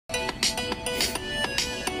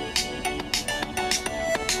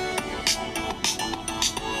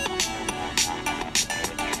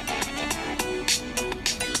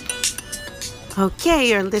Okay,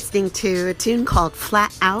 you're listening to a tune called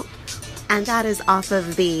Flat Out, and that is off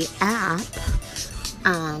of the app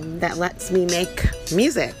that lets me make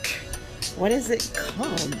music. What is it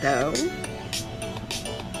called, though?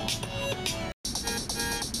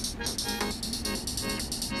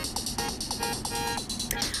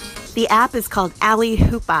 The app is called Ali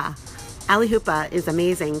Hoopa. Ali Hoopa is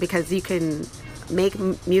amazing because you can make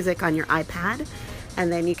music on your iPad, and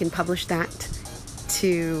then you can publish that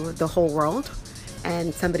to the whole world,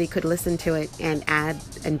 and somebody could listen to it and add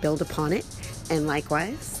and build upon it. And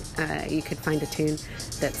likewise, you could find a tune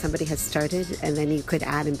that somebody has started, and then you could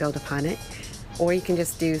add and build upon it, or you can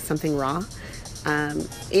just do something raw.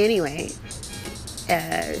 Anyway,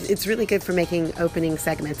 it's really good for making opening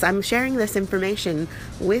segments. I'm sharing this information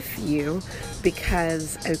with you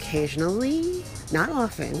because occasionally, not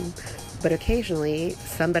often, but occasionally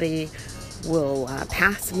somebody will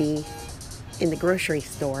pass me in the grocery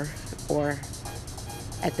store or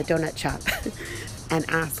at the donut shop and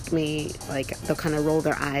ask me, like, they'll kind of roll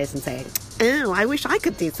their eyes and say, "Oh, I wish I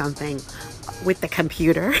could do something with the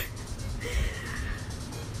computer."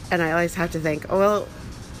 And I always have to think, well,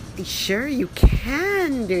 sure, you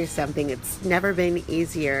can do something. It's never been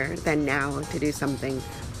easier than now to do something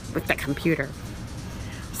with the computer.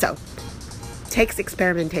 So, takes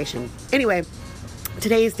experimentation. Anyway,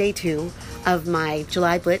 today is day 2 of my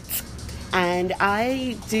July Blitz, and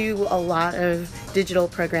I do a lot of digital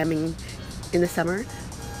programming in the summer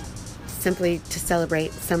simply to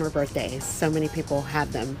celebrate summer birthdays. So many people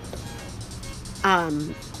have them.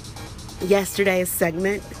 Yesterday's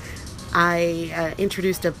segment, I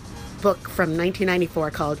introduced a book from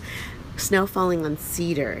 1994 called Snow Falling on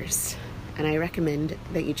Cedars, and I recommend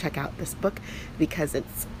that you check out this book because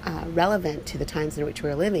it's relevant to the times in which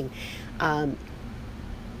we're living.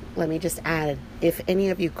 Let me just add, if any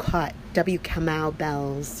of you caught W. Kamau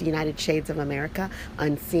Bell's United Shades of America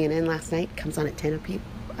on CNN last night, comes on at 10 p.m.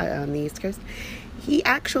 On the East Coast, he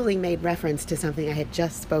actually made reference to something I had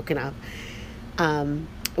just spoken of,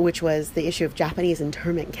 which was the issue of Japanese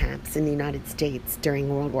internment camps in the United States during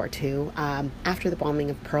World War II. After the bombing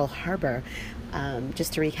of Pearl Harbor,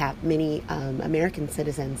 just to recap, many American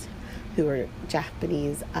citizens who were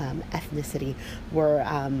Japanese ethnicity were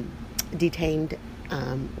detained,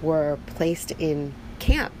 were placed in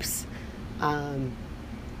camps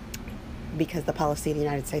because the policy of the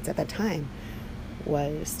United States at that time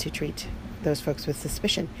was to treat those folks with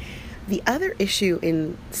suspicion. The other issue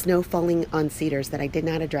in Snow Falling on Cedars that I did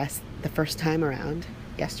not address the first time around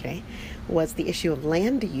yesterday was the issue of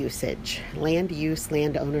land usage, land use,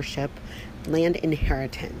 land ownership, land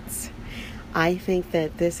inheritance. I think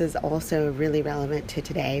that this is also really relevant to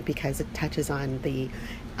today because it touches on the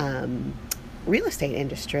real estate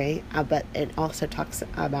industry, but it also talks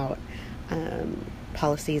about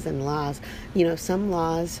policies and laws. You know, some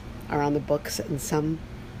laws are on the books and some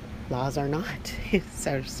laws are not,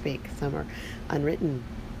 so to speak. Some are unwritten,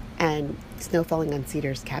 and Snow Falling on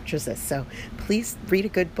Cedars captures this. So please read a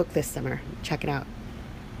good book this summer. Check it out.